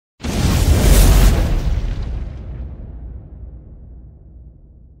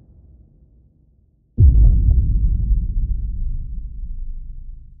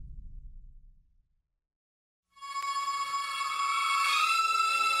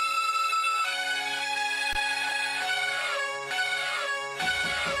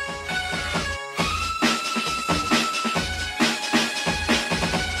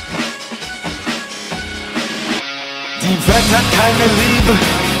Die Welt hat keine Liebe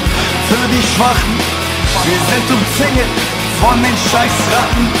für die Schwachen. Wir sind umzingelt von den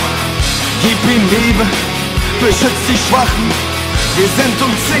Scheißratten. Gib ihm Liebe, beschützt die Schwachen. Wir sind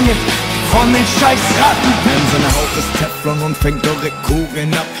umzingelt von den Scheißratten. Denn seine Haut ist Teflon und fängt eure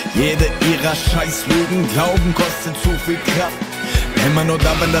Kugeln ab. Jede ihrer Scheißlügen glauben kostet zu viel Kraft. Immer nur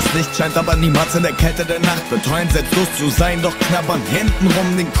da, wenn das Licht scheint, aber niemals in der Kälte der Nacht. Betreuen, selbstlos zu sein, doch knabbern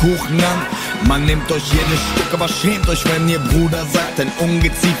hintenrum den Kuchen an. Man nimmt euch jedes Stück, aber schämt euch, wenn ihr Bruder sagt. Denn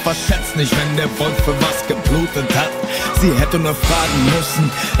Ungeziefer schätzt nicht, wenn der Wolf für was geblutet hat. Sie hätte nur fragen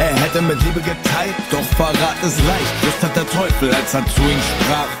müssen, er hätte mit Liebe geteilt. Doch Verrat ist leicht, Lust hat der Teufel, als er zu ihm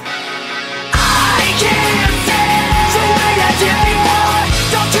sprach. I can't stand the way I did before.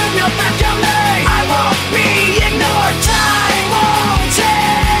 Don't turn your back on me, I won't be ignored. Time won't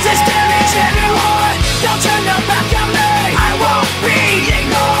change this damage anymore. Don't turn your back on me, I won't be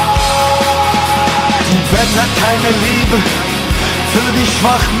ignored. Die Welt hat keine Liebe für die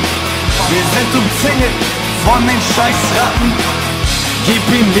Schwachen. Wir sind umzingelt von den Scheißratten. Gib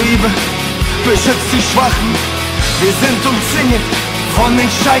ihm Liebe, beschützt die Schwachen. Wir sind umzingelt von den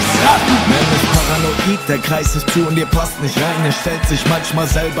Scheißratten. Man ist paranoid, der Kreis ist zu und ihr passt nicht rein. Er stellt sich manchmal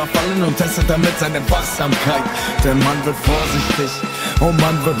selber fallen und testet damit seine Wachsamkeit. Der Mann wird vorsichtig, oh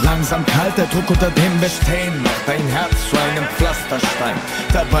man wird langsam kalt. Der Druck unter dem wir stehen macht dein Herz zu einem Pflasterstein.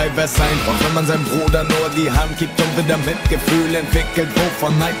 Dabei wär's einfach, wenn man seinem Bruder nur die Hand gibt und wieder Mitgefühl entwickelt,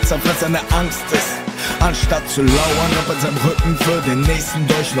 wovon Neid zerfressene Angst ist. Anstatt zu lauern, ob in seinem Rücken für den nächsten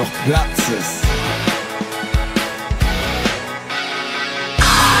durch noch Platz ist.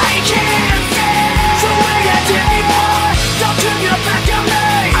 Don't turn your back on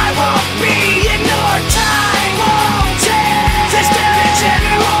me, I won't be ignored. Time won't change this damage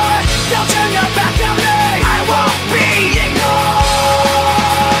anymore. Don't turn your back on me, I won't be ignored.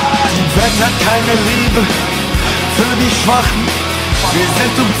 Die Welt hat keine Liebe für die Schwachen. Wir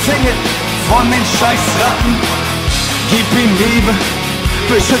sind umzingelt von den Scheißratten. Gib ihm Liebe,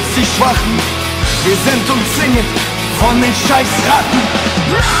 beschützt die Schwachen. Wir sind umzingelt von den Scheißratten.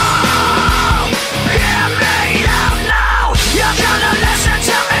 You're gonna listen.